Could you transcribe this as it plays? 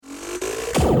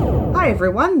Hi,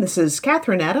 everyone. This is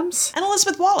Catherine Adams. And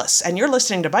Elizabeth Wallace. And you're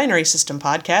listening to Binary System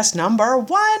Podcast number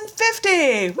 150.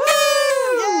 Woo!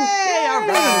 Yay! All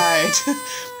right.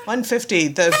 150,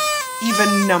 the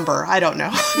even number. I don't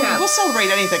know. Yeah. We'll celebrate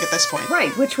anything at this point.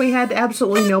 Right, which we had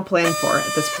absolutely no plan for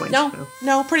at this point.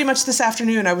 No, pretty much this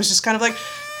afternoon I was just kind of like,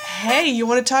 hey, you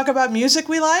want to talk about music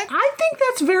we like? I think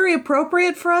that's very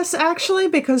appropriate for us, actually,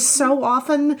 because so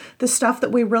often the stuff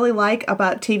that we really like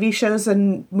about TV shows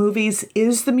and movies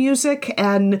is the music,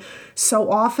 and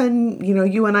so often,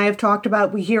 you and I have talked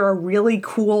about, we hear a really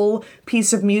cool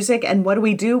piece of music, and what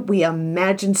do? We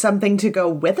imagine something to go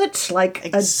with it, like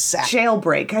a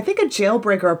jailbreak. I think a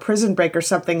jailbreak or a prison break or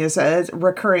something is a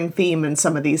recurring theme in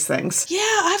some of these things. Yeah,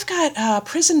 I've got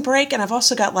Prison Break, and I've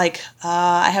also got,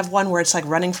 I have one where it's like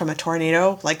running from a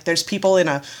tornado. Like, there's people in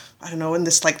in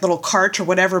this little cart or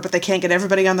whatever, but they can't get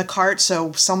everybody on the cart,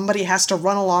 so somebody has to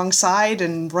run alongside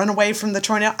and run away from the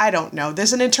tornado. I don't know.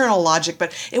 There's an internal logic,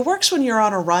 but it works when you're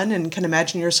on a run and can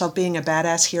imagine yourself being a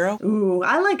badass hero. Ooh,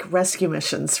 I like rescue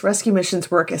missions. Rescue missions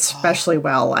work especially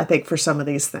well, I think, for some of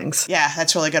these things. Yeah,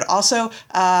 that's really good. Also,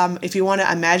 if you want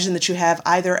to imagine that you have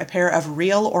either a pair of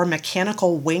real or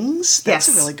mechanical wings,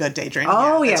 that's a really good daydream.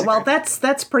 Oh, yeah. Well,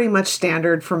 that's pretty much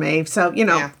standard for me. So,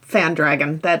 Fan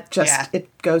Dragon, that just, it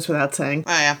goes without saying.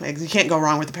 Oh, yeah. You can't go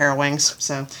wrong with a pair of wings.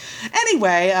 So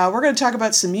anyway, we're going to talk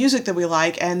about some music that we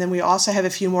like, and then we also have a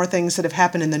few more things that have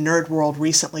happened in the nerd world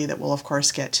recently that we'll, of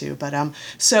course, get to. But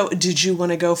so did you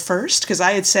want to go first? Because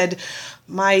I had said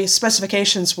my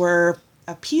specifications were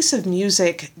a piece of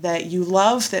music that you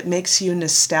love that makes you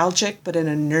nostalgic, but in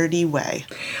a nerdy way.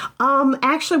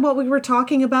 Actually, what we were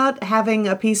talking about, having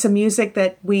a piece of music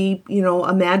that we,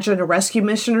 imagine a rescue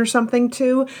mission or something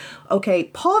to. Okay,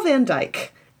 Paul Van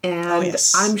Dyke. And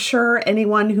I'm sure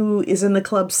anyone who is in the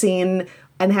club scene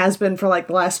and has been for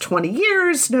the last 20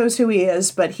 years knows who he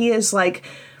is, but he is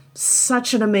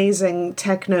such an amazing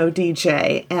techno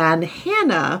DJ. And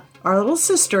Hannah, our little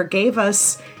sister, gave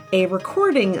us a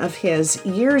recording of his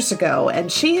years ago, and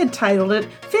she had titled it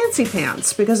Fancy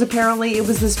Pants because apparently it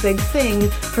was this big thing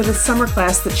for the summer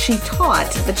class that she taught,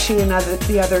 that she and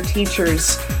the other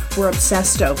teachers were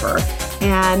obsessed over.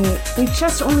 And we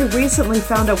just only recently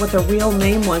found out what the real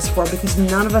name was for because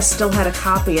none of us still had a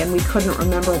copy and we couldn't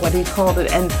remember what he called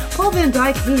it. And Paul Van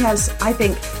Dyke, he has, I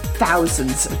think,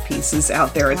 thousands of pieces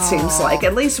out there, it seems like.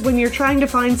 At least when you're trying to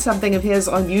find something of his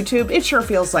on YouTube, it sure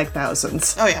feels like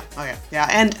thousands. Oh, yeah. Yeah,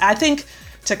 and I think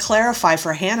to clarify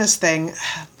for Hannah's thing,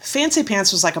 Fancy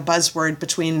Pants was like a buzzword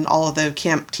between all of the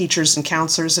camp teachers and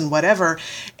counselors and whatever.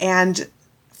 And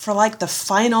for the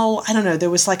final, there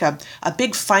was a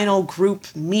big final group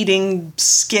meeting,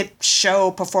 skit, show,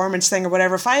 performance thing or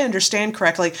whatever. If I understand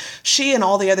correctly, she and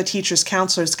all the other teachers,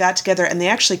 counselors got together and they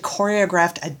actually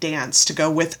choreographed a dance to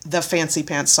go with the Fancy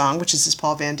Pants song, which is this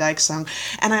Paul Van Dyke song.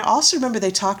 And I also remember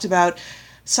they talked about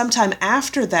sometime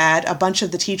after that, a bunch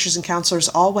of the teachers and counselors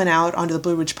all went out onto the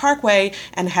Blue Ridge Parkway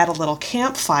and had a little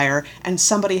campfire, and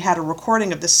somebody had a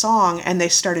recording of the song, and they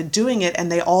started doing it,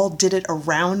 and they all did it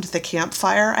around the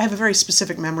campfire. I have a very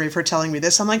specific memory of her telling me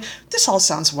this. I'm like, this all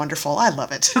sounds wonderful. I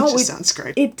love it. It just sounds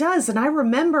great. It does, and I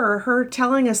remember her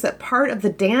telling us that part of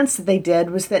the dance that they did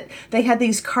was that they had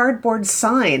these cardboard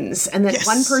signs, and that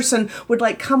one person would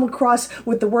come across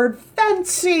with the word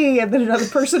fancy, and then another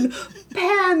person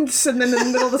pants, and then in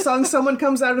the middle of the song someone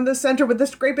comes out in the center with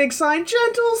this great big sign,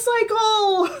 gentle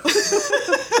cycle.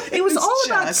 It was all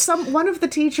about one of the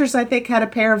teachers, I think, had a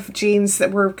pair of jeans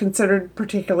that were considered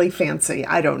particularly fancy.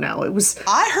 I don't know.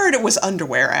 I heard it was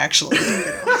underwear, actually.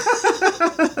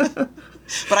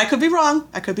 But I could be wrong.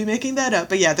 I could be making that up.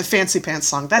 But yeah, the Fancy Pants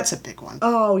song, that's a big one.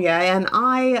 Oh, yeah. And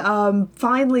I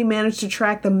finally managed to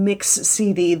track the mix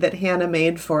CD that Hannah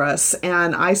made for us.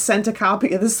 And I sent a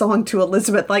copy of the song to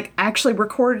Elizabeth, actually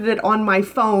recorded it on my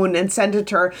phone and sent it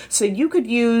to her. So you could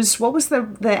use, what was the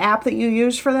app that you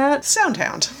used for that?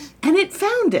 Soundhound. And it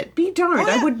found it. Be darned. Oh,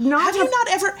 yeah. I would not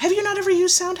have you not ever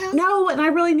used Soundhound? No, and I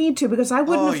really need to because I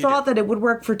wouldn't have thought that it would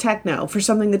work for techno, for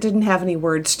something that didn't have any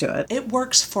words to it. It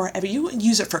works for you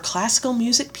use it for classical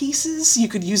music pieces. You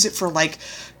could use it for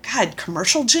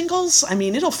commercial jingles. I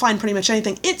mean, it'll find pretty much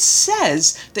anything. It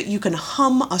says that you can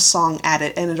hum a song at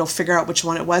it and it'll figure out which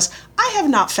one it was. I have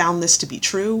not found this to be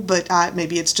true, but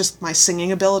maybe it's just my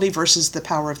singing ability versus the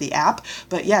power of the app.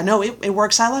 But yeah, no, it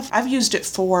works. I've used it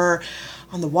for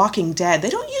on The Walking Dead. They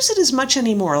don't use it as much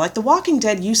anymore. Like The Walking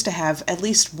Dead used to have at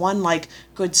least one like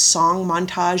good song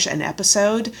montage an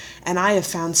episode, and I have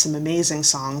found some amazing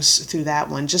songs through that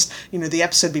one. Just, the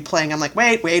episode be playing, I'm like,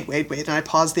 wait, and I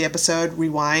pause the episode,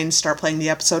 rewind, start playing the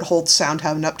episode, hold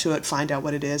Soundhound up to it, find out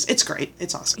what it is. It's great.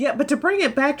 It's awesome. Yeah, but to bring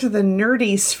it back to the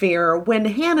nerdy sphere, when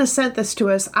Hannah sent this to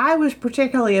us, I was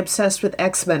particularly obsessed with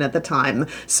X-Men at the time.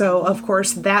 So, of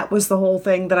course, that was the whole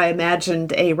thing that I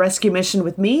imagined a rescue mission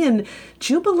with me and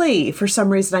Jubilee for some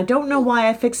reason. I don't know why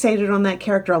I fixated on that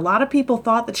character. A lot of people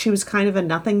thought that she was kind of a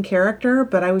nothing character,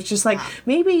 but I was just like,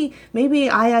 maybe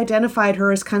I identified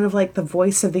her as kind of like the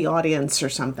voice of the audience or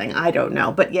something. I don't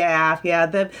know. But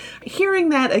hearing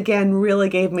that again really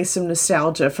gave me some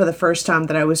nostalgia for the first time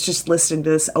that I was just listening to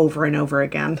this over and over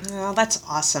again. Oh, that's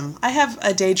awesome. I have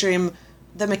a daydream,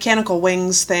 the mechanical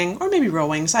wings thing, or maybe real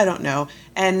wings, I don't know,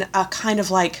 and a kind of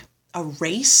like a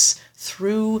race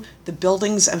through the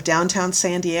buildings of downtown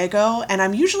San Diego, and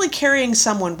I'm usually carrying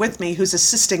someone with me who's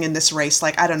assisting in this race.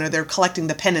 Like, I don't know, they're collecting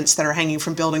the pennants that are hanging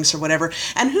from buildings or whatever,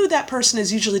 and who that person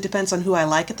is usually depends on who I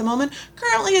like at the moment.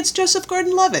 Currently, it's Joseph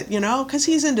Gordon-Levitt, because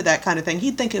he's into that kind of thing.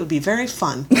 He'd think it would be very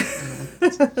fun.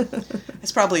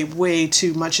 It's probably way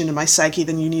too much into my psyche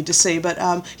than you need to see,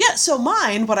 but so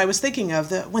mine, what I was thinking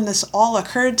of, when this all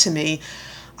occurred to me,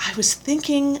 I was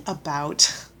thinking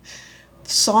about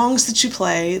songs that you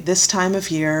play this time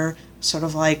of year, sort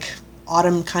of like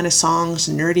autumn kind of songs,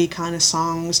 nerdy kind of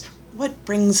songs. What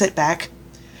brings it back?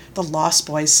 The Lost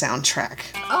Boys soundtrack.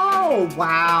 Oh,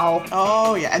 wow.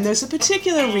 Oh, yeah. And there's a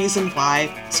particular reason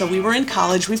why. So we were in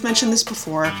college. We've mentioned this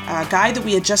before. A guy that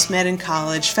we had just met in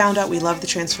college found out we loved the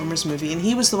Transformers movie, and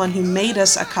he was the one who made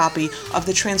us a copy of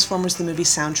the Transformers the movie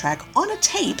soundtrack on a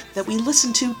tape that we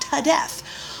listened to death.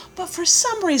 But for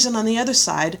some reason on the other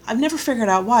side, I've never figured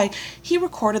out why, he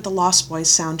recorded the Lost Boys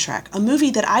soundtrack, a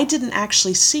movie that I didn't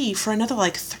actually see for another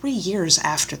 3 years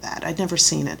after that. I'd never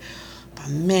seen it. But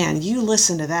man, you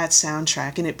listen to that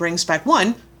soundtrack and it brings back,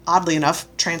 one, oddly enough,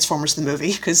 Transformers the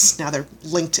movie, because now they're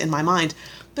linked in my mind,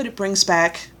 but it brings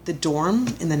back the dorm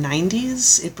in the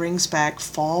 90s. It brings back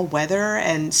fall weather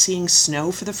and seeing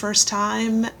snow for the first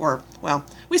time.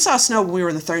 We saw snow when we were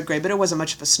in the 3rd grade, but it wasn't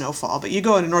much of a snowfall. But you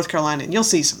go into North Carolina and you'll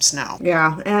see some snow.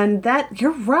 Yeah, and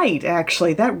you're right,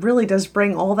 actually. That really does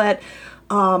bring all that.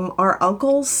 Our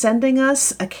uncle sending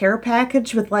us a care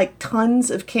package with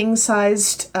tons of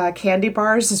king-sized candy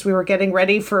bars as we were getting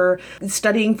ready for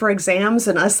studying for exams,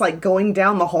 and us going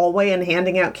down the hallway and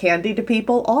handing out candy to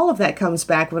people. All of that comes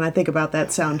back when I think about that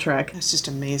soundtrack. It's just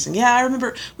amazing. Yeah, I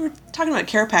remember we were talking about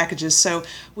care packages. So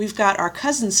we've got our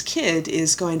cousin's kid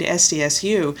is going to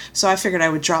SDSU, so I figured I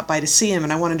would drop by to see him,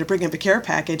 and I wanted to bring him a care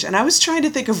package. And I was trying to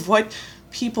think of what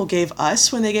people gave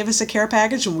us when they gave us a care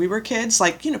package when we were kids,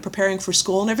 preparing for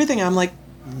school and everything. I'm like,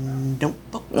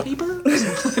 notebook paper?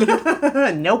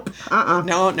 Nope.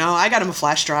 No, I got him a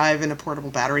flash drive and a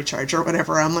portable battery charger or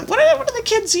whatever. I'm like, what do the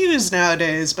kids use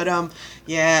nowadays? But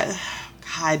yeah,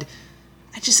 God,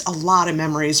 just a lot of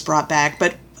memories brought back.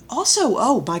 But also,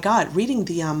 oh my God, reading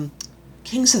the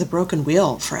Kings of the Broken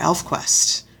Wheel for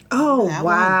ElfQuest. Oh,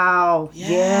 wow.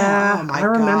 Yeah. Oh, my I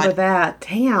remember God. that.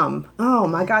 Damn. Oh,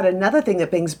 my God. Another thing that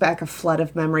brings back a flood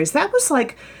of memories. That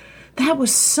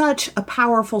was such a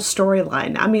powerful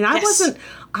storyline. I mean,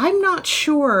 I'm not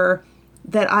sure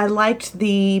that I liked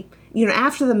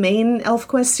after the main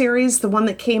ElfQuest series, the one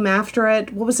that came after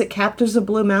it, what was it, Captives of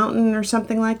Blue Mountain or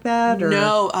something like that? Or?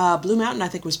 No, Blue Mountain I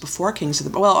think was before Kings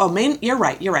of the... you're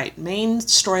right. Main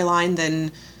storyline,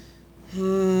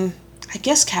 then... I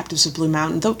guess Captives of Blue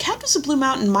Mountain, though Captives of Blue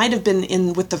Mountain might have been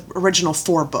in with the original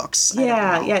 4 books.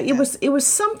 Yeah. It was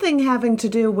something having to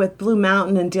do with Blue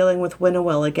Mountain and dealing with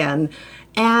Winnowill again.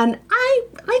 And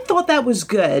I thought that was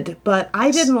good, but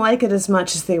I didn't like it as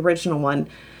much as the original one.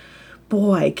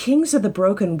 Boy, Kings of the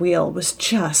Broken Wheel was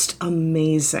just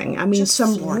amazing. I mean,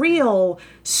 real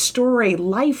story,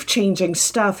 life-changing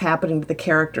stuff happening to the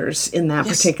characters in that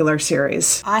particular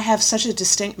series. I have such a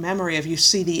distinct memory of you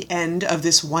see the end of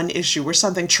this one issue where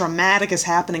something traumatic is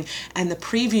happening, and the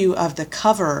preview of the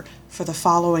cover for the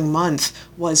following month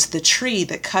was the tree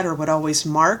that Cutter would always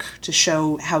mark to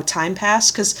show how time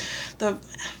passed, because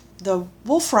the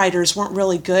Wolf Riders weren't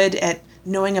really good at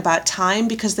knowing about time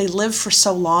because they live for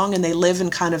so long and they live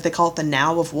in they call it the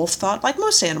now of wolf thought, like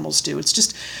most animals do. It's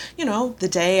just, the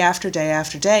day after day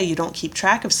after day, you don't keep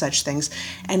track of such things.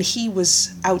 And he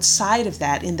was outside of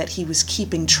that in that he was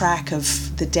keeping track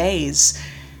of the days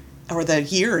or the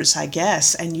years, I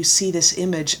guess, and you see this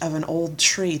image of an old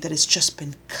tree that has just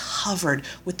been covered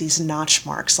with these notch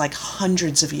marks, like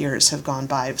hundreds of years have gone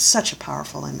by. It was such a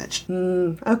powerful image.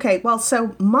 Okay, well,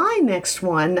 so my next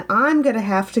one, I'm going to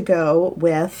have to go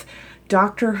with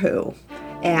Doctor Who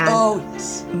and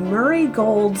yes. Murray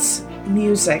Gold's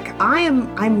music.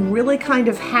 I'm really kind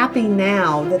of happy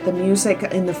now that the music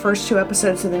in the first 2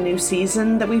 episodes of the new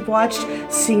season that we've watched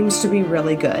seems to be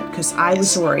really good, because I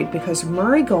was worried, because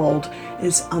Murray Gold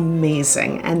is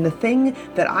amazing. And the thing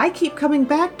that I keep coming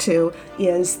back to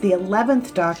is the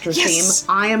 11th Doctor theme,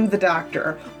 I Am the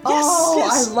Doctor.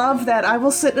 I love that. I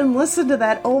will sit and listen to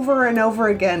that over and over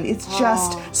again. It's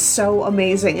just so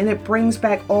amazing, and it brings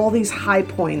back all these high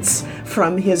points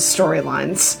from his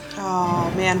storylines.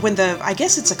 Oh man, when I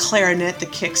guess it's a clarinet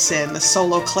that kicks in, the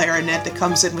solo clarinet that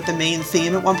comes in with the main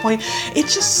theme at one point, it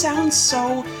just sounds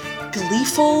so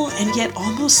gleeful, and yet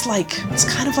almost like it's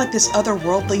kind of like this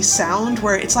otherworldly sound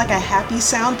where it's like a happy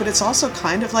sound, but it's also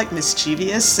kind of like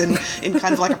mischievous and in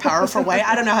kind of like a powerful way.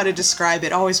 I don't know how to describe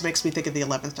it. Always makes me think of the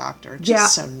 11th Doctor.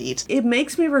 Just so neat. It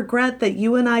makes me regret that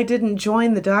you and I didn't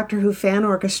join the Doctor Who fan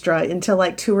orchestra until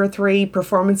like 2 or 3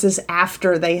 performances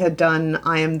after they had done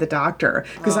I Am the Doctor,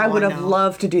 because I would have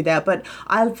loved to do that. But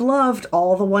I've loved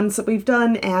all the ones that we've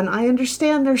done, and I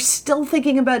understand they're still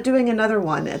thinking about doing another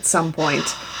one at some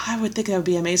point. I would think that would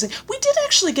be amazing. We did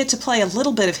actually get to play a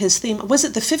little bit of his theme. Was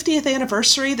it the 50th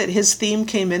anniversary that his theme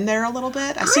came in there a little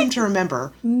bit? I seem to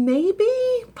remember. Maybe,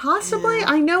 possibly.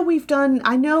 Yeah. I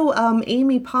know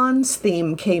Amy Pond's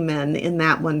theme came in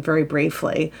that one very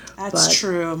briefly. That's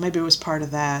true. Maybe it was part of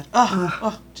that.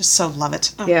 Just so love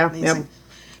it. Amazing. Yep.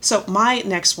 So my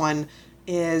next one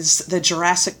is the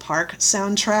Jurassic Park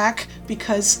soundtrack,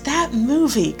 because that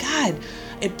movie, God,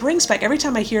 it brings back, every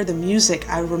time I hear the music,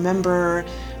 I remember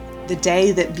the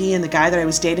day that me and the guy that I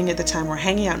was dating at the time were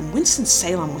hanging out in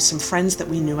Winston-Salem with some friends that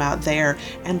we knew out there,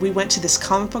 and we went to this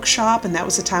comic book shop, and that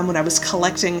was the time when I was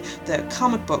collecting the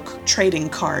comic book trading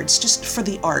cards just for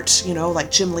the art,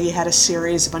 like Jim Lee had a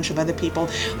series, a bunch of other people,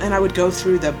 and I would go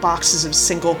through the boxes of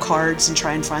single cards and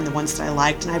try and find the ones that I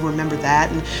liked, and I remember that.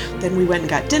 And then we went and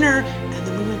got dinner, and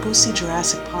then we went to go see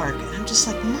Jurassic Park, and I'm just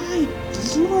like, my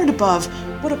Lord above,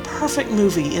 what a perfect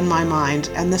movie in my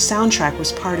mind. And the soundtrack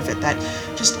was part of it, that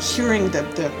just hearing the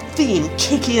theme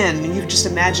kick in, and you just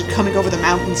imagine coming over the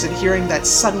mountains and hearing that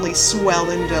suddenly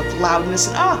swell into loudness,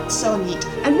 and so neat.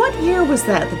 And what year was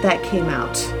that came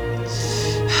out?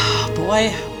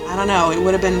 Boy, I don't know. It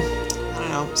would have been,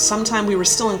 sometime we were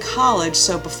still in college,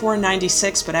 so before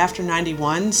 96, but after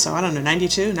 91, so I don't know,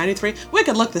 92, 93. We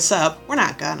could look this up. We're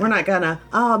not gonna.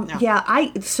 No. Yeah,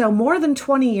 so more than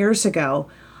 20 years ago.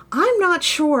 I'm not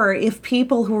sure if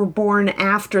people who were born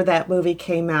after that movie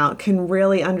came out can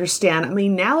really understand. I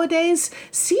mean, nowadays,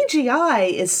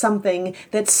 CGI is something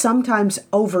that's sometimes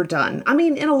overdone. I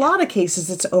mean, in a lot of cases,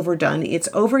 it's overdone. It's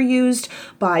overused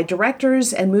by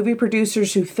directors and movie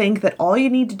producers who think that all you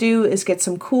need to do is get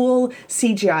some cool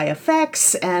CGI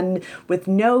effects, and with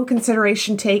no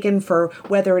consideration taken for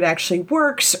whether it actually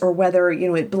works or whether,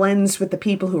 it blends with the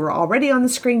people who are already on the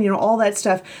screen, all that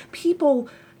stuff. People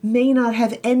may not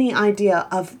have any idea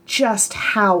of just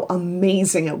how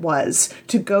amazing it was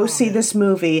to go see this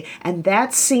movie, and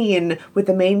that scene with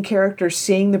the main character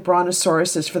seeing the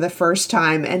brontosauruses for the first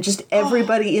time, and just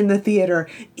everybody in the theater,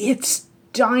 it's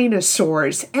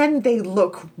dinosaurs, and they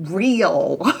look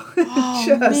real.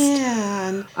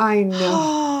 Man. I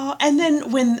know. And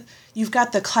then when you've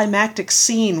got the climactic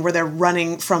scene where they're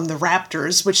running from the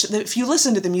raptors, which if you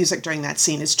listen to the music during that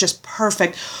scene, it's just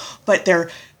perfect, but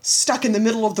they're stuck in the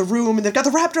middle of the room, and they've got the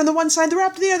raptor on the one side, the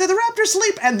raptor on the other, the raptor's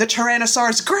asleep, and the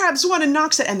Tyrannosaurus grabs one and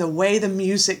knocks it, and the way the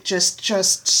music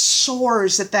just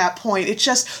soars at that point, it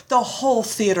just, the whole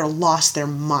theater lost their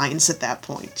minds at that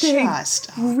point. They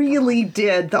really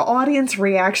did. The audience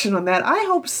reaction on that, I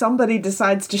hope somebody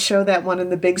decides to show that one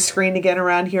in the big screen again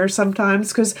around here sometimes,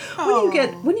 because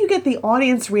when you get the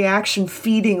audience reaction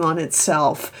feeding on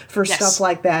itself for stuff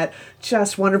like that,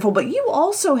 just wonderful. But you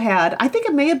also had, I think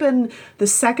it may have been the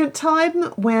second time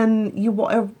when you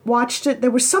watched it,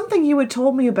 there was something you had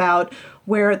told me about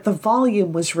where the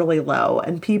volume was really low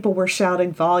and people were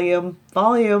shouting, volume,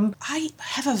 volume. I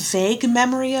have a vague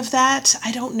memory of that.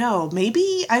 I don't know. Maybe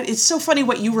it's so funny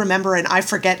what you remember and I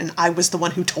forget, and I was the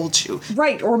one who told you.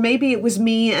 Right, or maybe it was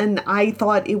me and I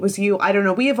thought it was you. I don't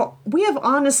know. We have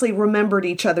honestly remembered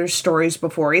each other's stories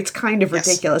before. It's kind of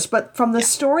ridiculous, but from the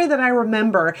story that I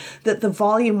remember, that the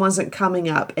volume wasn't coming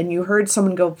up, and you heard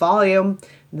someone go volume,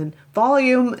 and then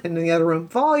volume, and in the other room,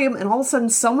 volume, and all of a sudden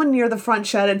someone near the front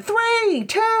shouted, 3,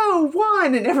 2,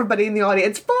 1, and everybody in the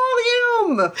audience,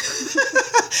 volume!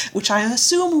 Which I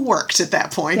assume worked at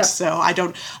that point, yep. So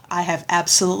I have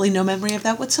absolutely no memory of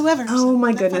that whatsoever. Oh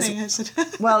my goodness.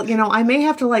 Well, I may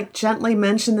have to gently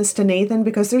mention this to Nathan,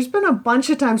 because there's been a bunch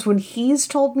of times when he's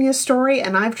told me a story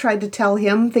and I've tried to tell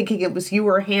him thinking it was you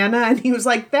or Hannah, and he was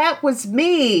like, that was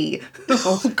me.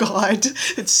 Oh God.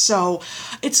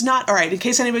 It's not, all right, in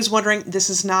case anybody's wondering, this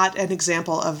is not an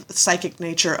example of psychic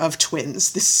nature of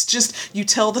twins. This is just, you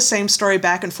tell the same story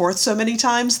back and forth so many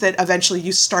times that eventually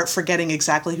you start forgetting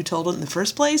exactly who told it in the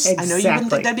first place. Exactly. I know you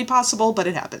wouldn't think that'd be possible, but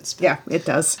it happens. Yeah, it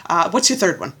does. What's your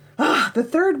third one? The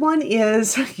third one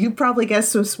is, you probably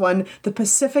guessed this one, the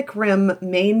Pacific Rim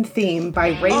main theme by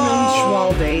Raymond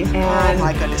Schwalbe. And oh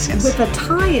my goodness, yes. With a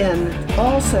tie-in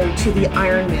also to the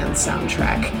Iron Man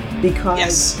soundtrack. Because,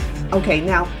 yes. Okay,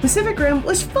 now, Pacific Rim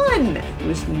was fun. It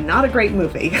was not a great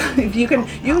movie. If you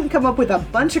can come up with a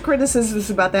bunch of criticisms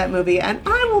about that movie, and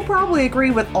I will probably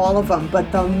agree with all of them, but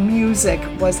the music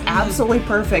was absolutely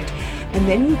perfect. And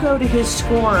then you go to his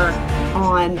score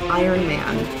on Iron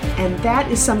Man, and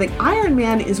that is something. Iron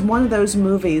Man is one of those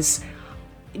movies.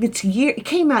 It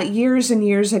came out years and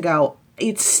years ago.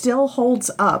 It still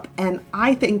holds up, and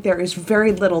I think there is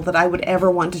very little that I would ever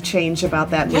want to change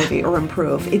about that movie or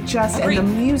improve. It just, and the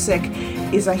music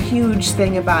is a huge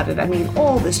thing about it. I mean,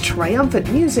 all this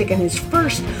triumphant music and his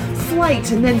first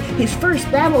flight, and then his first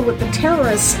battle with the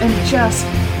terrorists, and just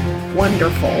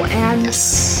wonderful. And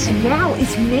now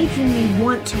it's making me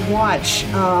want to watch,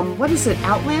 what is it,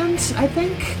 Outland, I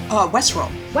think?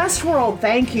 Westworld. Westworld,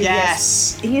 thank you.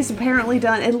 Yes. He's apparently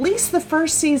done at least the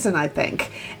first season, I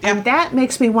think. And that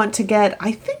makes me want to get,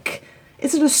 I think,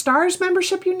 is it a Starz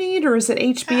membership you need, or is it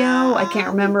HBO? I can't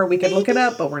remember. We could look it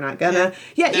up, but we're not gonna.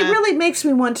 Yeah, it really makes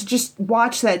me want to just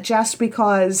watch that, just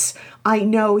because I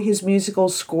know his musical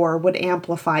score would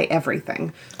amplify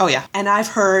everything. Oh, yeah. And I've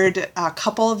heard a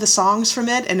couple of the songs from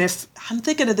it, and if I'm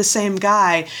thinking of the same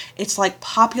guy, it's like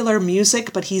popular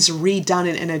music, but he's redone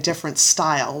it in a different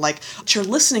style. Like, you're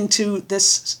listening to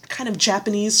this kind of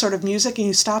Japanese sort of music, and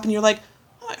you stop and you're like,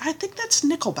 I think that's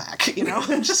Nickelback,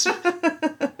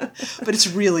 but it's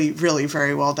really, really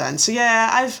very well done. So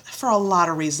yeah, for a lot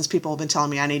of reasons, people have been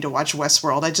telling me I need to watch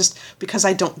Westworld. Because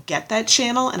I don't get that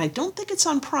channel, and I don't think it's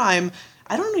on Prime.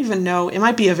 I don't even know. It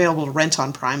might be available to rent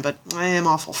on Prime, but I am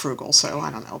awful frugal, so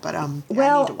I don't know. But I need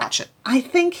to watch it. I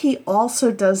think he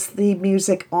also does the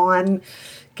music on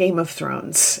Game of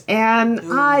Thrones. And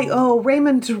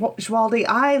Raymond Schwalbe,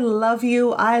 I love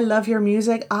you. I love your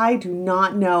music. I do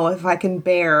not know if I can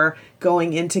bear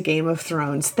going into Game of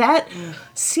Thrones. That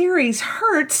series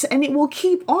hurts, and it will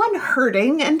keep on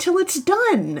hurting until it's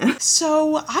done.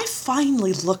 So I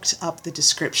finally looked up the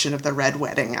description of the Red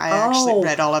Wedding. I actually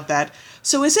read all of that.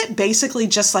 So is it basically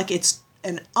just like it's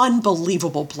an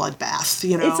unbelievable bloodbath?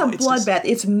 It's a bloodbath.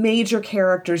 It's major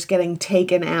characters getting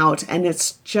taken out, and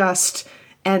it's just...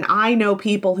 And I know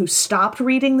people who stopped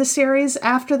reading the series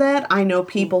after that. I know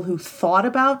people who thought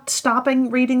about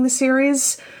stopping reading the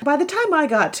series. By the time I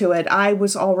got to it, I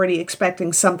was already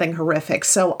expecting something horrific.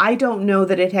 So I don't know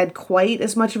that it had quite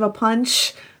as much of a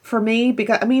punch for me.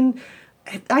 Because,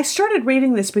 I started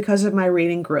reading this because of my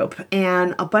reading group,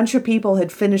 and a bunch of people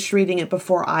had finished reading it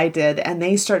before I did, and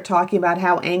they start talking about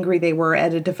how angry they were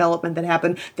at a development that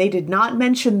happened. They did not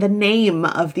mention the name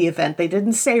of the event. They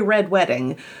didn't say Red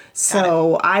Wedding.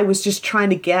 So I was just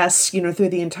trying to guess, through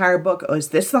the entire book, is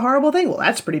this the horrible thing? Well,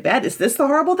 that's pretty bad. Is this the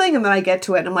horrible thing? And then I get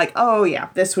to it, and I'm like, oh, yeah,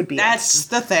 this would be That's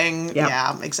the thing. Yep.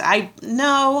 Yeah,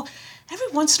 no. Every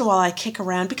once in a while I kick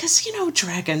around because,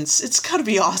 dragons. It's got to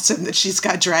be awesome that she's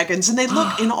got dragons. And they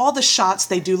look, in all the shots,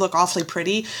 they do look awfully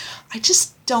pretty. I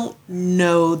just don't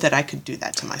know that I could do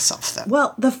that to myself, though.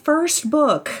 Well, the first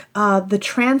book, the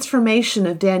transformation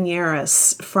of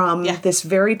Daenerys from this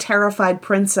very terrified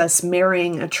princess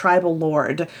marrying a tribal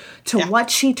lord to what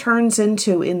she turns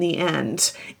into in the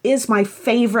end, is my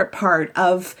favorite part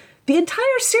of the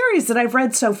entire series that I've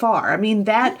read so far.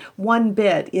 That one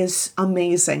bit is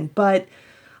amazing, but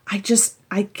I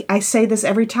say this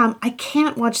every time, I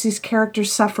can't watch these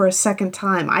characters suffer a second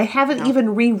time. I haven't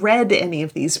even reread any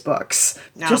of these books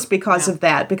just because of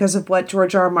that, because of what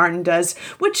George R. R. Martin does,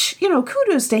 which,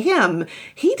 kudos to him.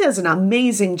 He does an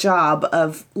amazing job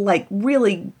of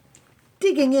really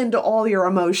digging into all your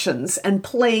emotions and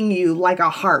playing you like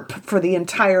a harp for the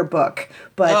entire book.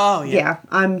 But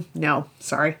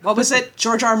sorry. What was it?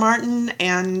 George R. R. Martin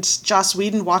and Joss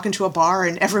Whedon walk into a bar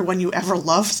and everyone you ever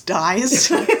loved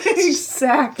dies?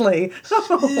 Exactly.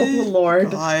 Oh, Lord.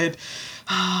 God.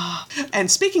 And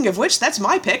speaking of which, that's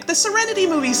my pick, the Serenity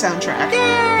movie soundtrack.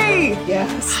 Yay!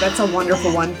 Yes, that's a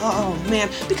wonderful one. Oh, man.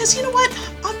 Because you know what?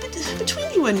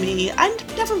 Between you and me, I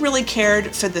never really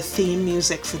cared for the theme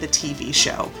music for the TV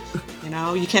show. You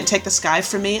know, You Can't Take the Sky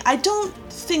from Me. I don't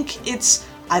think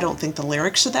the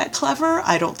lyrics are that clever.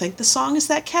 I don't think the song is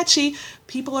that catchy.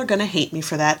 People are going to hate me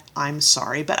for that. I'm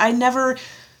sorry. But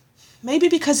maybe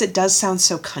because it does sound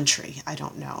so country. I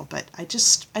don't know. But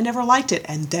I never liked it.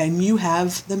 And then you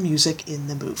have the music in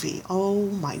the movie. Oh,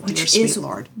 my dear sweet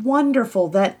Lord. Wonderful.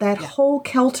 That whole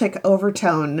Celtic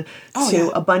overtone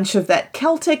to a bunch of that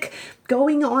Celtic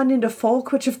going on into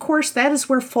folk, which of course that is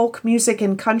where folk music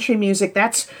and country music,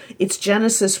 its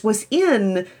genesis was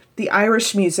in the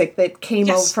Irish music that came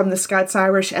out from the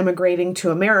Scots-Irish emigrating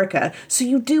to America. So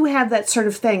you do have that sort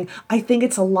of thing. I think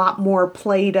it's a lot more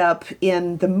played up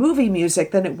in the movie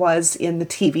music than it was in the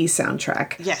TV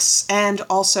soundtrack. Yes, and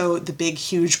also the big,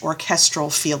 huge orchestral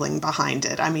feeling behind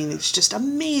it. I mean, it's just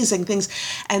amazing things.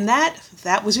 And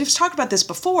that was, we've talked about this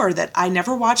before, that I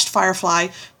never watched Firefly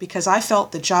because I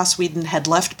felt that Joss Whedon had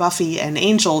left Buffy and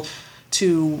Angel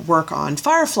to work on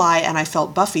Firefly, and I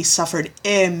felt Buffy suffered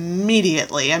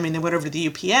immediately. I mean, they went over to the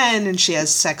UPN, and she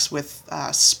has sex with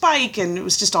Spike, and it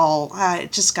was just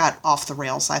it just got off the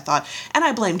rails, I thought. And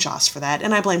I blamed Joss for that,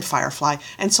 and I blamed Firefly,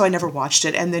 and so I never watched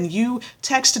it. And then you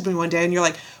texted me one day, and you're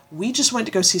like, we just went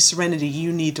to go see Serenity,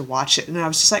 you need to watch it. And I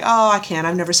was just like, oh, I can't,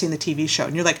 I've never seen the TV show.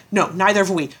 And you're like, no, neither have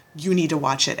we. You need to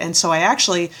watch it. And so I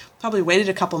actually probably waited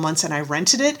a couple months, and I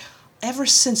rented it. Ever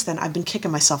since then, I've been kicking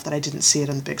myself that I didn't see it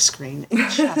on the big screen. It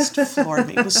just floored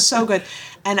me. It was so good.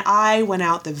 And I went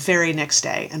out the very next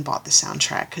day and bought the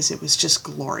soundtrack because it was just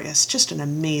glorious. Just an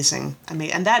amazing.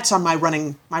 And that's on my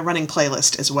running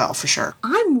playlist as well, for sure.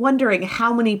 I'm wondering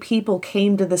how many people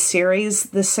came to the series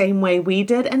the same way we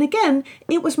did. And again,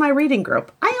 it was my reading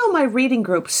group. I owe my reading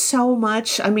group so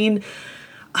much. I mean,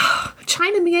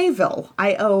 China Mieville,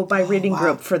 I owe my reading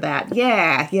group for that.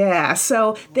 Yeah.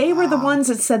 So they were the ones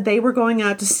that said they were going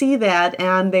out to see that,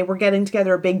 and they were getting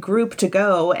together a big group to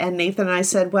go. And Nathan and I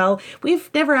said, well, we've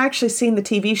never actually seen the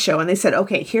TV show. And they said,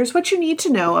 okay, here's what you need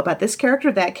to know about this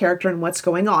character, that character, and what's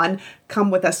going on. Come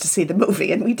with us to see the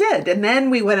movie. And we did. And then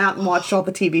we went out and watched all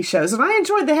the TV shows. And I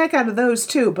enjoyed the heck out of those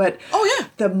too. But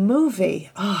the movie,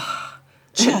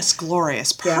 just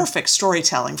glorious. Perfect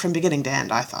storytelling from beginning to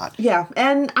end, I thought. Yeah.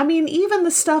 And I mean, even the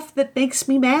stuff that makes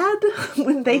me mad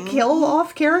when they kill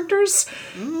off characters,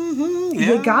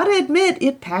 you gotta admit,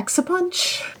 it packs a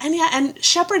punch. And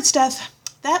Shepard's death,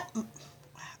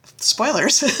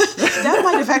 spoilers, that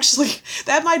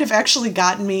might have actually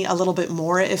gotten me a little bit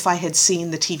more if I had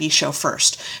seen the TV show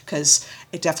first, because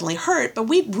it definitely hurt, but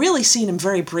we'd really seen him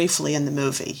very briefly in the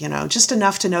movie, just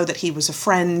enough to know that he was a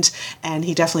friend and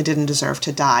he definitely didn't deserve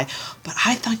to die. But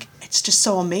I think it's just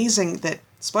so amazing that,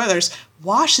 spoilers,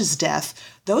 Wash's death,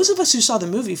 those of us who saw the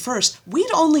movie first,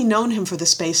 we'd only known him for the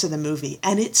space of the movie,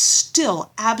 and it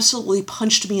still absolutely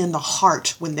punched me in the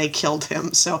heart when they killed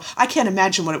him. So I can't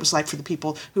imagine what it was like for the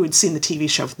people who had seen the TV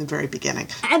show from the very beginning.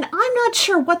 And I'm not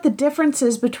sure what the difference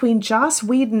is between Joss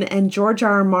Whedon and George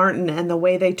R.R. Martin and the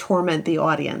way they torment the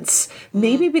audience.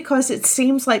 Maybe because it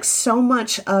seems like so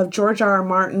much of George R.R.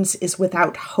 Martin's is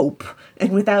without hope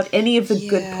and without any of the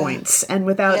good points and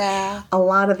without a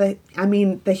lot of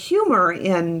the humor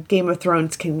in Game of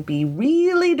Thrones can be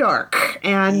really dark,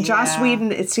 and Joss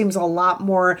Whedon, it seems a lot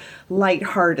more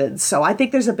lighthearted. So I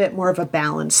think there's a bit more of a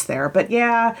balance there. But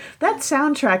that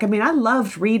soundtrack, I mean, I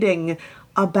loved reading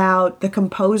about the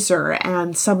composer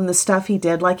and some of the stuff he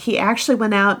did. Like, he actually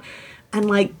went out and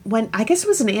went, I guess it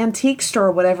was an antique store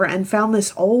or whatever, and found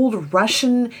this old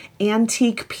Russian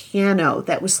antique piano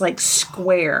that was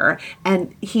square,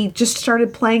 and he just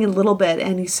started playing a little bit,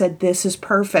 and he said, this is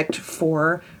perfect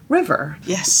for River.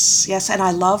 Yes, and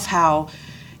I love how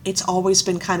it's always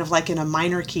been kind of in a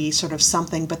minor key sort of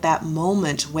something, but that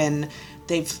moment when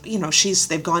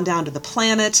they've gone down to the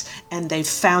planet and they've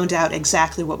found out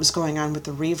exactly what was going on with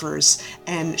the Reavers,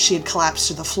 and she had collapsed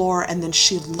to the floor, and then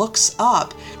she looks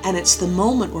up, and it's the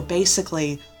moment where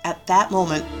basically at that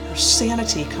moment her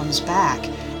sanity comes back,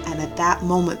 and at that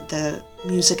moment the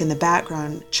music in the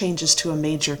background changes to a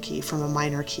major key from a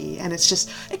minor key, and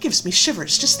it gives me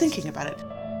shivers just thinking about it.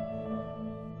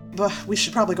 But we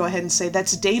should probably go ahead and say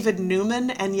that's David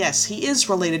Newman, and yes, he is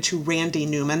related to Randy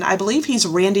Newman. I believe he's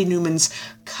Randy Newman's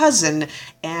cousin,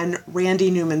 and Randy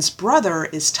Newman's brother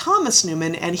is Thomas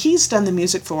Newman, and he's done the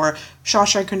music for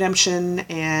Shawshank Redemption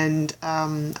and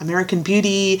American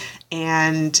Beauty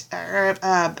and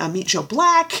Meet Joe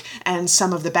Black, and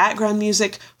some of the background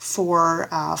music for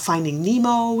Finding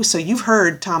Nemo. So you've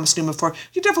heard Thomas Newman before.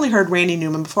 You've definitely heard Randy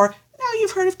Newman before.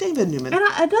 you've heard of David Newman. And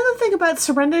another thing about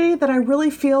Serenity that I really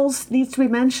feel needs to be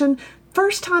mentioned.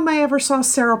 First time I ever saw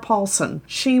Sarah Paulson.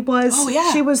 She was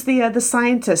she was the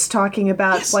scientist talking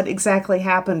about what exactly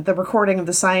happened, the recording of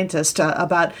the scientist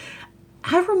about.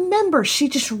 I remember she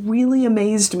just really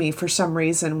amazed me for some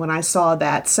reason when I saw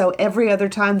that. So every other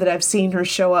time that I've seen her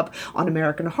show up on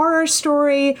American Horror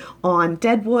Story, on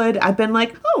Deadwood, I've been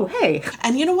like, oh, hey.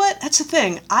 And you know what? That's the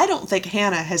thing. I don't think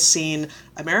Hannah has seen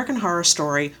American Horror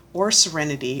Story or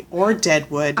Serenity or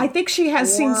Deadwood. I think she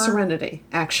has seen Serenity,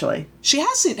 actually. She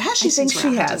has seen, has she seen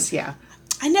Serenity? I think she has, yeah.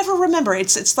 I never remember.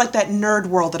 It's like that nerd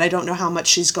world that I don't know how much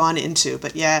she's gone into.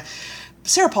 But yeah,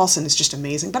 Sarah Paulson is just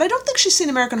amazing, but I don't think she's seen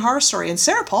American Horror Story, and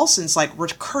Sarah Paulson's like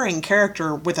recurring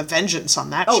character with a vengeance on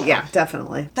that show. Oh yeah,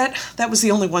 definitely. That was the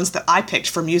only ones that I picked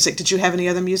for music. Did you have any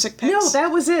other music picks? No,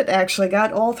 that was it, actually.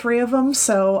 Got all three of them,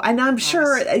 so, and I'm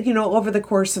sure, over the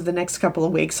course of the next couple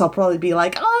of weeks, I'll probably be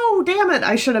like, oh, damn it,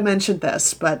 I should have mentioned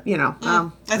this, but,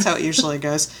 That's how it usually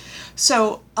goes.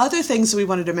 So, other things we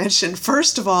wanted to mention.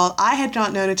 First of all, I had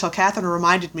not known until Catherine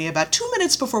reminded me about 2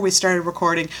 minutes before we started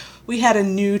recording, we had a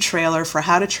new trailer for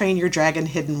How to Train Your Dragon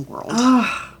Hidden World.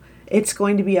 It's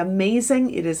going to be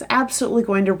amazing. It is absolutely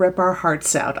going to rip our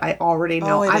hearts out. I already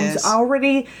know. I'm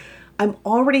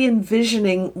already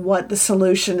envisioning what the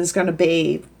solution is going to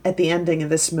be at the ending of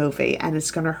this movie, and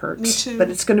it's going to hurt. Me too. But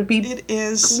it's going to be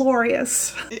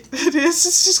glorious. It is.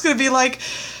 It's just going to be like...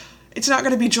 It's not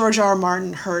going to be George R. R.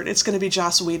 Martin hurt. It's going to be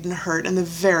Joss Whedon hurt in the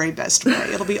very best way.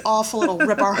 It'll be awful. It'll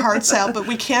rip our hearts out, but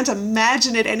we can't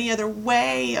imagine it any other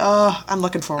way. Oh, I'm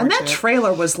looking forward to it. And that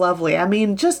trailer was lovely. I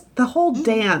mean, just the whole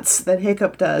dance that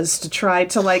Hiccup does to try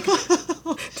to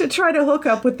hook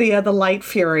up with the light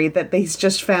fury that he's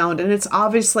just found. And it's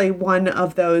obviously one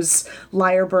of those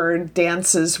lyrebird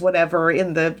dances, whatever,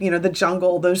 in the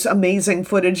jungle, those amazing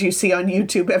footage you see on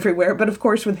YouTube everywhere. But of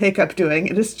course, with Hiccup doing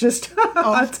it, it's just...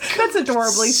 That's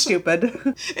adorably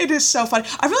stupid. It is so funny.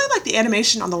 I really like the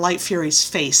animation on the Light Fury's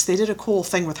face. They did a cool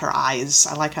thing with her eyes.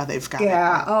 I like how they've got it.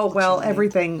 Yeah. Oh, well,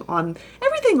 everything on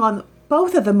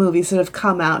both of the movies that have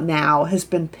come out now has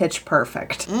been pitch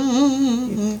perfect.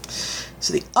 Mm-hmm.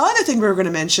 So the other thing we were going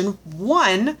to mention,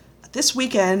 this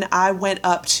weekend, I went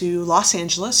up to Los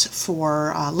Angeles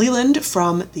for Leland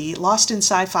from the Lost in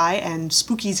Sci-Fi and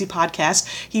Spookeasy podcast.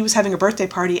 He was having a birthday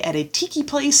party at a tiki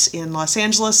place in Los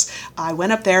Angeles. I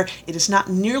went up there. It is not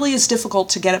nearly as difficult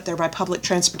to get up there by public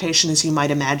transportation as you might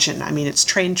imagine. I mean, it's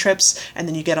train trips, and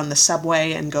then you get on the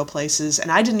subway and go places. And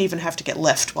I didn't even have to get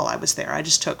Lyft while I was there. I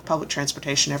just took public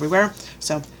transportation everywhere.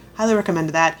 So, highly recommend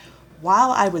that.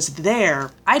 While I was there,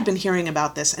 I'd been hearing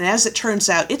about this, and as it turns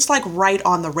out, it's like right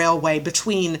on the railway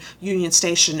between Union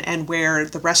Station and where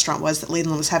the restaurant was that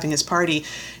Leland was having his party.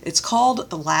 It's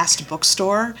called The Last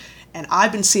Bookstore, and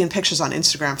I've been seeing pictures on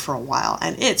Instagram for a while,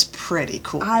 and it's pretty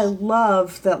cool. I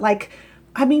love that,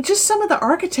 just some of the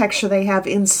architecture they have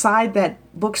inside that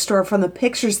bookstore from the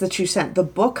pictures that you sent. The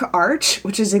book arch,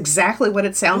 which is exactly what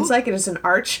it sounds like. It is an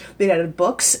arch made out of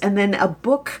books, and then a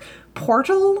book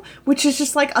portal, which is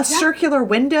just like a circular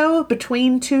window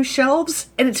between two shelves,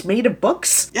 and it's made of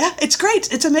books. Yeah, it's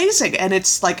great. It's amazing. And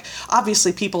it's like,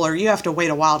 obviously you have to wait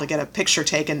a while to get a picture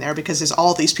taken there because there's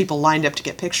all these people lined up to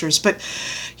get pictures. But,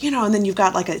 and then you've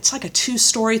got it's like a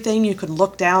 2-story thing. You can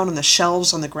look down on the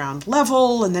shelves on the ground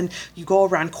level, and then you go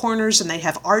around corners and they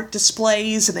have art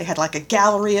displays, and they had like a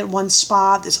gallery at one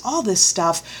spot. There's all this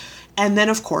stuff. And then,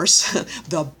 of course,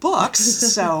 the books.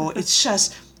 So it's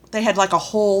just... They had like a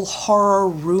whole horror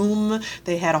room.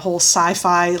 They had a whole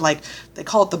sci-fi, they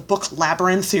call it the book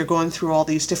labyrinth. You're going through all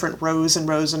these different rows and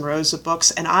rows and rows of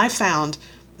books. And I found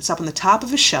it's up on the top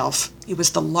of a shelf. It was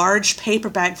the large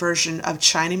paperback version of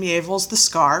China Miéville's The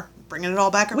Scar, bringing it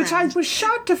all back around. Which I was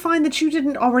shocked to find that you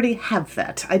didn't already have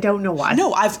that. I don't know why.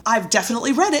 No, I've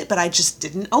definitely read it, but I just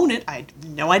didn't own it. I had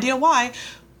no idea why.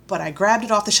 But I grabbed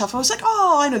it off the shelf. I was like,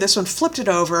 oh, I know this one. Flipped it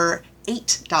over.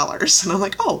 $8. And I'm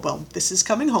like, oh, well, this is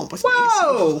coming home with me.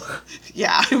 Whoa! So,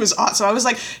 yeah, it was awesome. So I was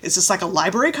like, is this like a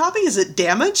library copy? Is it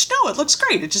damaged? No, it looks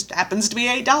great. It just happens to be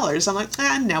 $8. I'm like,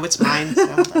 no, it's mine.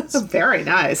 So very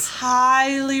nice.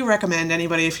 Highly recommend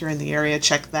anybody, if you're in the area,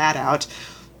 check that out.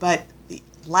 But the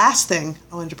last thing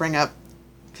I wanted to bring up,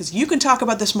 because you can talk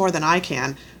about this more than I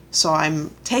can, so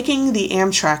I'm taking the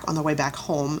Amtrak on the way back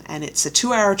home, and it's a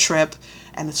 2-hour trip,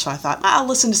 and so I thought, I'll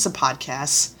listen to some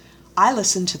podcasts. I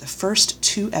listened to the first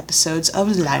 2 episodes of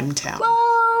Limetown.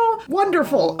 Whoa!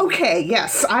 Wonderful. Okay,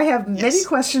 yes. I have many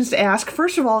questions to ask.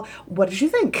 First of all, what did you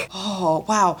think? Oh,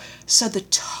 wow. So the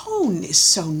tone is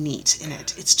so neat in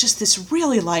it. It's just this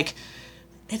really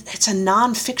it's a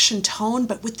nonfiction tone,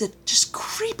 but with the just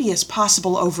creepiest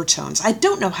possible overtones. I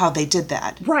don't know how they did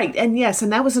that. Right, and yes,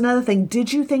 and that was another thing.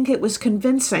 Did you think it was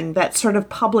convincing, that sort of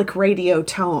public radio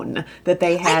tone that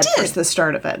they had for the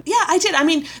start of it? Yeah, I did. I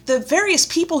mean, the various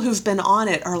people who've been on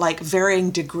it are like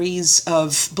varying degrees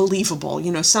of believable.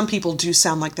 You know, some people do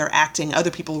sound like they're acting.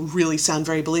 Other people really sound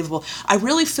very believable. I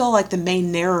really feel like the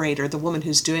main narrator, the woman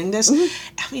who's doing this,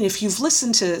 I mean, if you've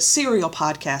listened to Serial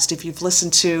Podcast, if you've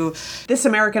listened to This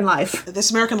American Life,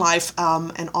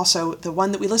 and also the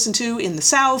one that we listened to in the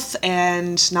South,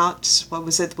 and not, what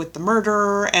was it, with the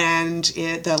murder, and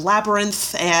the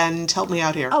Labyrinth, and help me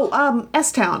out here.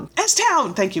 S-Town.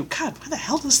 S-Town, thank you. God, why the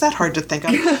hell is that hard to think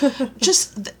of?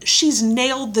 She's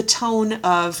nailed the tone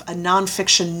of a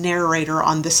nonfiction narrator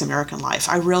on This American Life.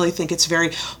 I really think it's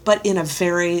but in a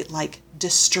very, like,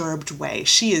 disturbed way.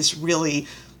 She is really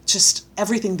just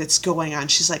everything that's going on.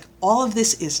 She's like, all of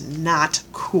this is not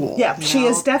cool. Yeah, she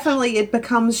is definitely,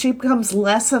 she becomes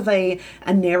less of a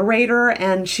narrator,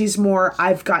 and she's more,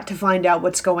 I've got to find out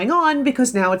what's going on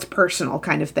because now it's personal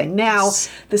kind of thing. Now,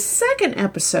 the second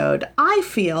episode, I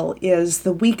feel, is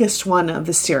the weakest one of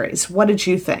the series. What did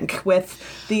you think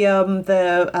with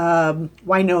the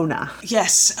Winona?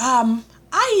 Yes,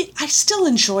 I still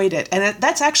enjoyed it, and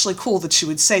that's actually cool that she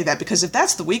would say that, because if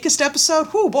that's the weakest episode,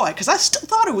 oh boy, because I still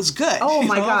thought it was good. Oh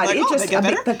my God,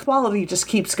 like, the quality just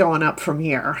keeps going up from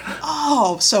here.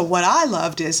 Oh, so what I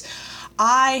loved is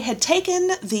I had taken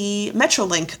the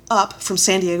Metrolink up from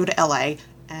San Diego to LA,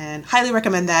 and highly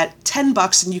recommend that.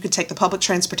 $10 and you can take the public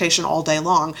transportation all day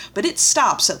long, but it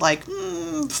stops at like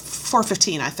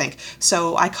 4:15, I think.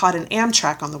 So I caught an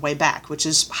Amtrak on the way back, which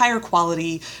is higher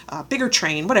quality, bigger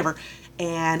train, whatever.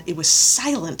 And it was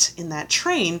silent in that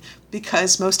train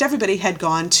because most everybody had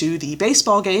gone to the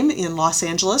baseball game in Los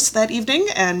Angeles that evening,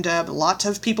 and a lot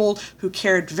of people who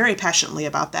cared very passionately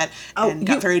about that and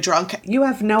got very drunk. You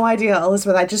have no idea,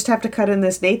 Elizabeth. I just have to cut in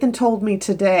this. Nathan told me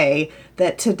today,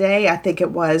 I think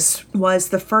it was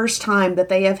the first time that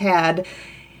they have had,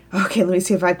 okay, let me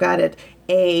see if I've got it,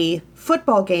 a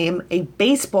football game, a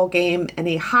baseball game, and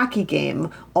a hockey game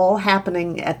all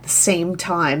happening at the same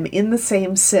time in the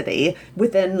same city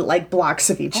within like blocks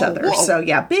of each other. Whoa. So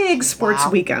yeah, big sports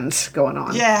weekend going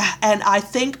on. Yeah, and I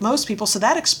think most people, so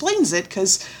that explains it,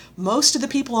 because most of the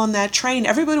people on that train,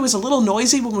 everybody was a little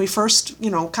noisy when we first,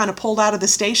 kind of pulled out of the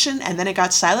station, and then it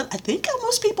got silent. I think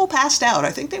most people passed out.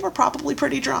 I think they were probably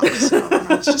pretty drunk.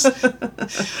 So,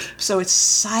 so it's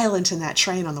silent in that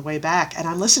train on the way back, and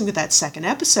I'm listening to that second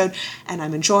episode, and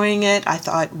I'm enjoying it. I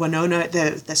thought Winona,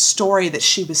 the story that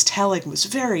she was telling was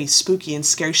very spooky and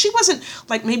scary. She wasn't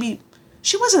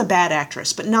she wasn't a bad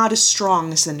actress, but not as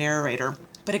strong as the narrator.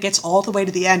 But it gets all the way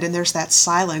to the end, and there's that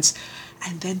silence.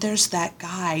 And then there's that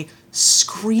guy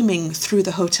screaming through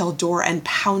the hotel door and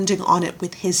pounding on it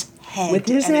with his head. With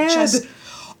his head.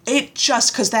 It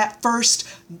just, because that first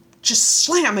just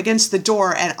slam against the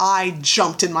door, and I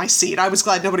jumped in my seat. I was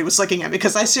glad nobody was looking at me,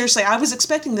 because I was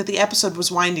expecting that the episode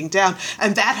was winding down,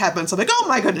 and that happens. I'm like, oh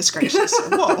my goodness gracious.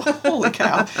 Whoa, holy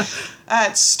cow.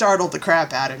 It startled the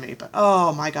crap out of me, but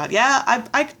oh my God. Yeah,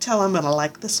 I could tell I'm going to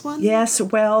like this one. Yes,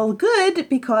 well, good,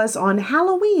 because on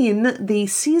Halloween, the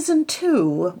season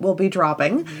 2 will be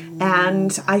dropping,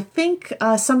 and I think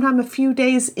sometime a few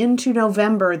days into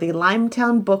November, the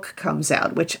Limetown book comes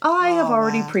out, which I have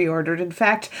already pre-ordered. In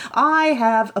fact, I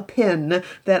have a pin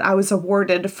that I was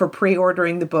awarded for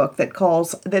pre-ordering the book that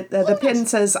the pin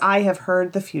says, I have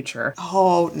heard the future.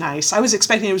 Oh, nice. I was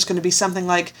expecting it was going to be something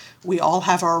like, we all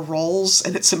have our roles,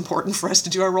 and it's important for us to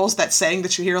do our roles. That saying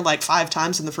that you hear like 5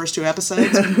 times in the first 2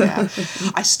 episodes. Yeah.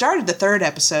 I started the 3rd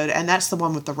episode, and that's the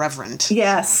one with the Reverend.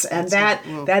 Yes, and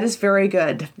that is very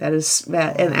good. That is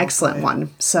an excellent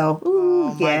one.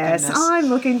 So, yes, goodness. I'm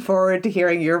looking forward to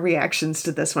hearing your reactions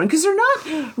to this one, because they're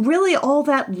not really all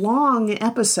that long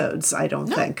episodes, I don't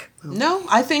think. No,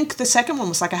 I think the second one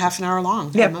was like a half an hour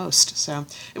long at most. So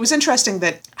it was interesting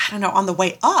that, I don't know, on the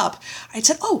way up, I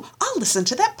said, I'll listen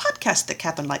to that podcast that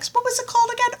Catherine likes. What was it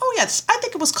called again? Oh, yes, I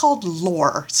think it was called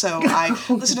Lore. So I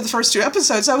listened to the first 2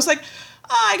 episodes. I was like,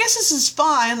 I guess this is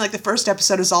fine. Like, the first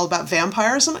episode is all about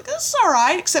vampires. I'm like, this is all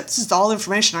right, except this is all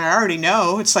information I already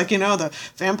know. It's like, the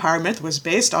vampire myth was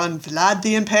based on Vlad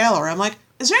the Impaler. I'm like,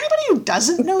 is there anybody who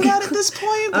doesn't know that at this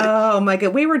point? Oh, my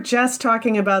God. We were just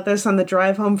talking about this on the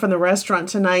drive home from the restaurant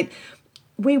tonight.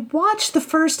 We watched the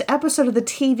first episode of the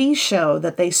TV show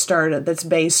that they started that's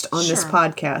based on this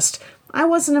podcast. I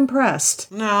wasn't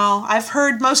impressed. No, I've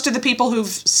heard most of the people who've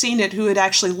seen it who had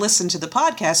actually listened to the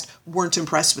podcast weren't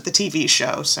impressed with the TV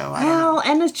show, so I don't know.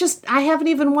 And it's just, I haven't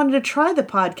even wanted to try the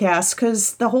podcast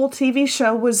because the whole TV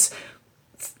show was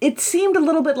it seemed a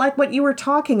little bit like what you were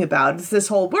talking about. It's this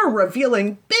whole, we're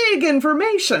revealing big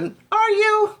information. Are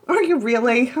you? Are you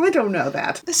really? I don't know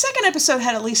that. The second episode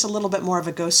had at least a little bit more of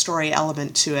a ghost story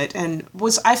element to it, and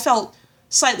I felt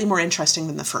slightly more interesting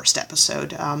than the first episode,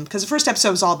 because the first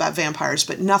episode was all about vampires,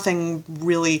 but nothing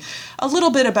really, a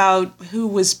little bit about who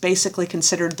was basically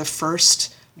considered the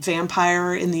first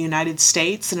vampire in the United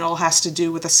States, and it all has to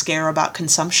do with a scare about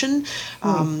consumption,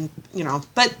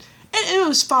 but it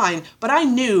was fine, but I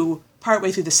knew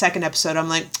partway through the second episode, I'm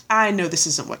like, I know this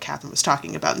isn't what Catherine was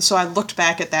talking about. And so I looked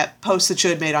back at that post that you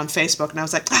had made on Facebook, and I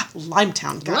was like,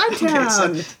 Limetown. Limetown. Okay,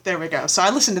 so there we go. So I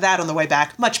listened to that on the way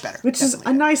back. Much better. Which is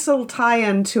a nice little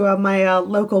tie-in to my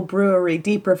local brewery,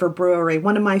 Deep River Brewery.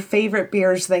 One of my favorite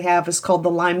beers they have is called the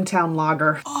Limetown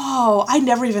Lager. Oh, I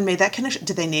never even made that connection.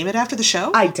 Did they name it after the show?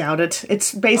 I doubt it.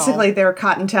 It's basically their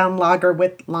Cottontown Lager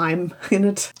with lime in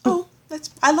it. Oh,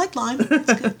 I like lime.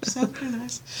 That's good. So very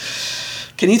nice.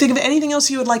 Can you think of anything else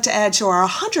you would like to add to our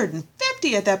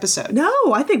 150th episode? No,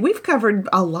 I think we've covered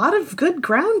a lot of good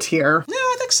ground here. No,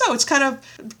 I think so. It's kind of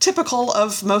typical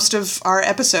of most of our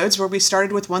episodes where we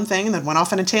started with one thing and then went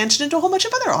off on a tangent into a whole bunch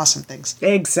of other awesome things.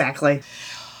 Exactly.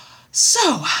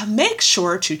 So, make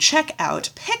sure to check out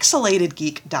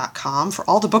pixelatedgeek.com for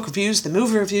all the book reviews, the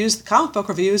movie reviews, the comic book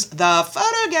reviews, the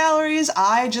photo galleries.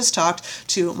 I just talked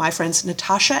to my friends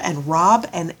Natasha and Rob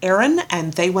and Aaron,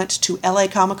 and they went to LA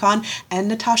Comic-Con, and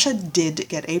Natasha did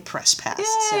get a press pass. Yay!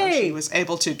 So she was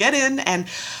able to get in, and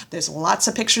there's lots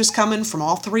of pictures coming from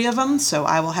all three of them, so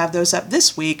I will have those up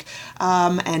this week.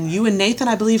 And you and Nathan,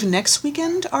 I believe, next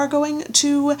weekend are going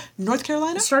to North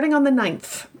Carolina? Starting on the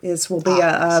 9th will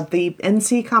be the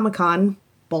NC Comic-Con,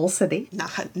 Bowl City.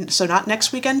 Not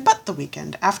next weekend, but the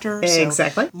weekend after.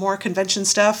 Exactly. So more convention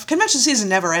stuff. Convention season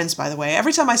never ends, by the way.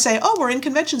 Every time I say, we're in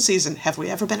convention season, have we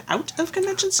ever been out of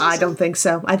convention season? I don't think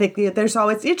so. I think there's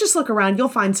always, you just look around, you'll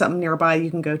find something nearby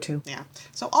you can go to. Yeah.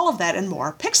 So all of that and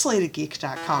more,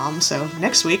 pixelatedgeek.com. So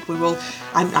next week there'll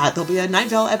be a Night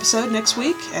Vale episode next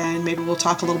week, and maybe we'll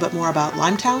talk a little bit more about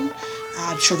Limetown.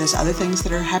 I'm sure there's other things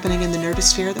that are happening in the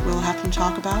nerdosphere that we'll have to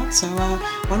talk about. So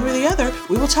one way or the other,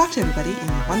 we will talk to everybody in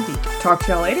 1 week. Talk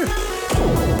to y'all later.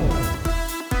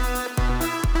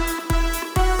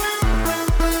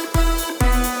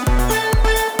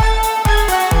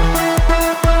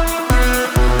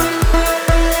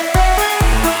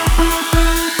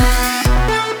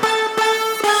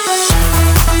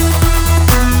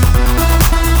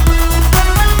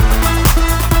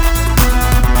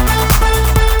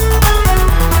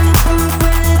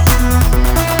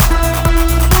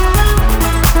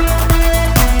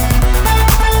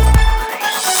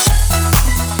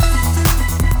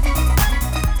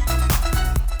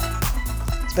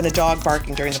 Been a dog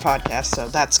barking during the podcast, so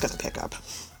that's going to pick up.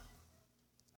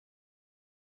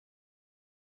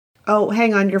 Oh,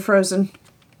 hang on, you're frozen.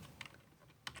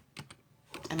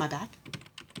 Am I back?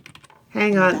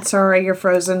 Hang on, sorry, you're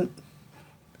frozen.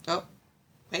 Oh,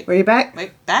 wait. Were you back?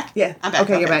 Wait, back? Yeah. I'm back.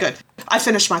 Okay, you're back. Good. I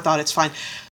finished my thought, it's fine.